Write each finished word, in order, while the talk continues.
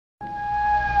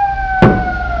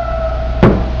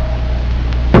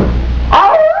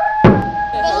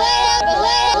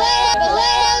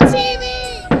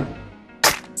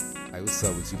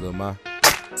man.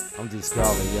 I'm just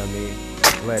calling, you know what I mean?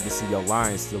 Glad to see your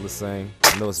line still the same.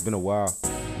 I know it's been a while.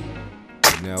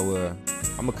 But now,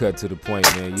 I'm gonna cut to the point,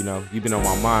 man. You know, you've been on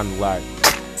my mind a lot.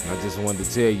 And I just wanted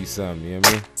to tell you something, you know what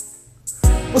I mean?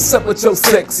 What's up with your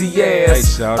sexy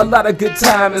ass? Hey, a lot of good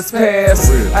time has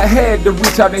passed. I had to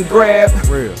reach out and grab.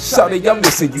 Shawty, I'm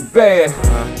missing you bad.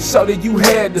 Shawty, you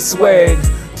had the swag.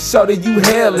 Shawty, you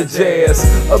hella jazz.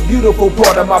 A beautiful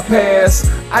part of my past.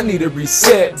 I need a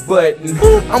reset button.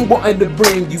 I'm wanting to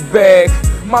bring you back.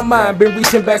 My mind been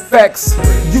reaching back facts.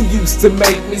 You used to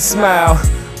make me smile.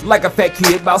 Like a fat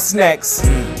kid about snacks.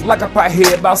 Like a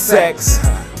pothead about sex.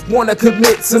 Wanna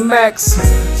commit to max.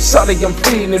 Shawty, I'm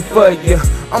feeling for you.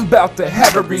 I'm about to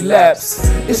have a relapse.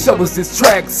 It shows this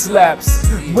track slaps.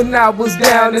 When I was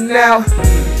down and out,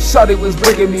 Shawty was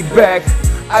bringing me back.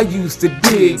 I used to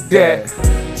dig that.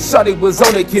 Shawty was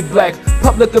on it, Kid Black.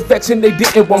 Public affection, they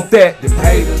didn't want that. Them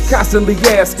haters constantly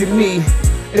asking me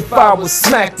if I was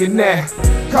smacking that.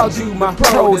 Called you my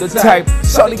prototype.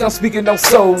 Shawty, I'm speaking on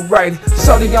so right.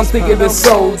 Shawty, I'm thinking it's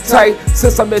so tight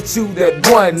since I met you that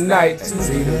one night.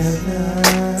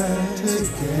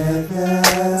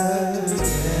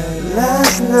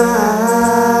 Last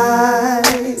night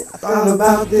I thought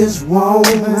about this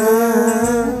woman,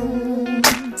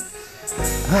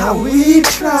 how we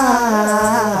tried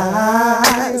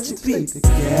to be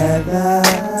together.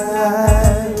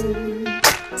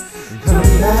 Come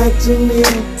back to me,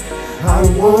 I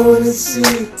wanna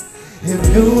see if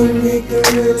you and me can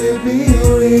really be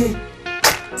we.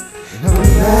 Come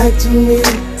back to me,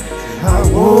 I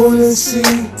wanna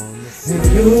see if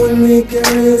you and me can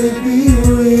really be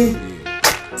we.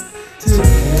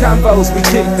 Combos we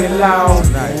kicked it long,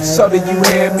 so that you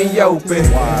had me open.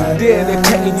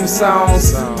 Dedicating you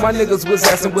songs. My niggas was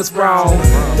asking what's wrong.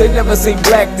 They never seen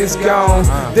black this gone.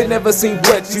 They never seen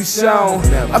what you shown.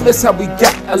 I miss how we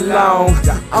got along.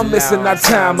 I'm missing our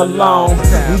time alone.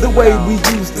 The way we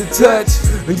used to touch,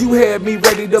 and you had me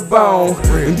ready to bone.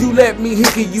 And you let me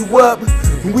hickey you up.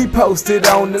 We posted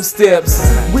on them steps.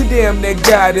 We damn near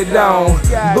got it on.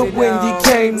 But when you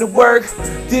came to work,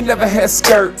 you never had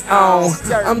skirt on.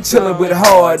 I'm chillin' with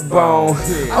hard bone.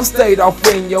 I'm stayed off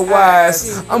in your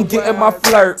eyes. I'm getting my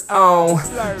flirt on.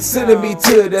 Sending me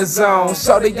to the zone.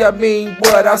 Shawty, I mean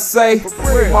what I say.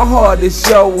 My heart is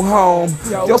your home.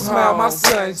 Your smile, my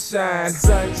sunshine.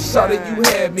 Shawty, you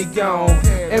had me gone.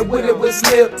 And when it was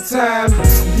lip time,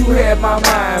 you had my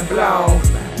mind blown.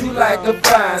 You like a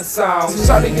fine song.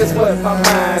 Shawty, guess what my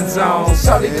mind's on.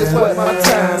 Shawty, guess what my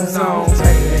time's on.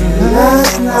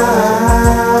 Last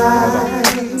night,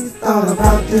 thought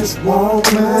about this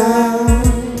woman,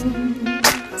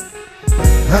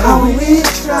 how we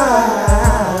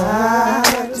tried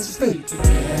to stay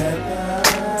together.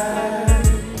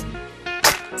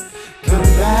 Come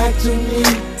back to me,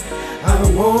 I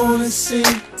wanna see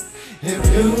if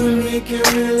you and me can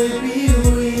really be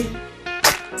we.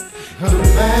 Come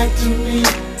back to me,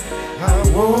 I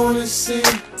wanna see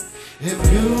if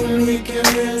you and me can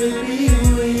really be